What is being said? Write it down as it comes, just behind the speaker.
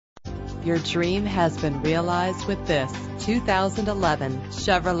Your dream has been realized with this 2011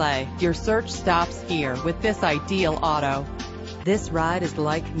 Chevrolet. Your search stops here with this ideal auto. This ride is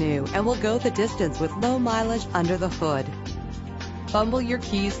like new and will go the distance with low mileage under the hood. Fumble your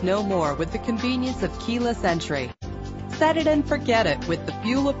keys no more with the convenience of keyless entry. Set it and forget it with the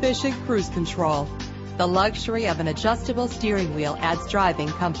fuel-efficient cruise control. The luxury of an adjustable steering wheel adds driving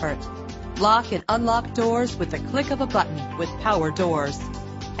comfort. Lock and unlock doors with the click of a button with power doors.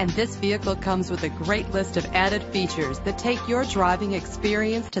 And this vehicle comes with a great list of added features that take your driving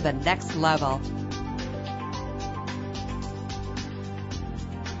experience to the next level.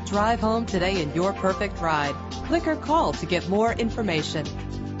 Drive home today in your perfect ride. Click or call to get more information.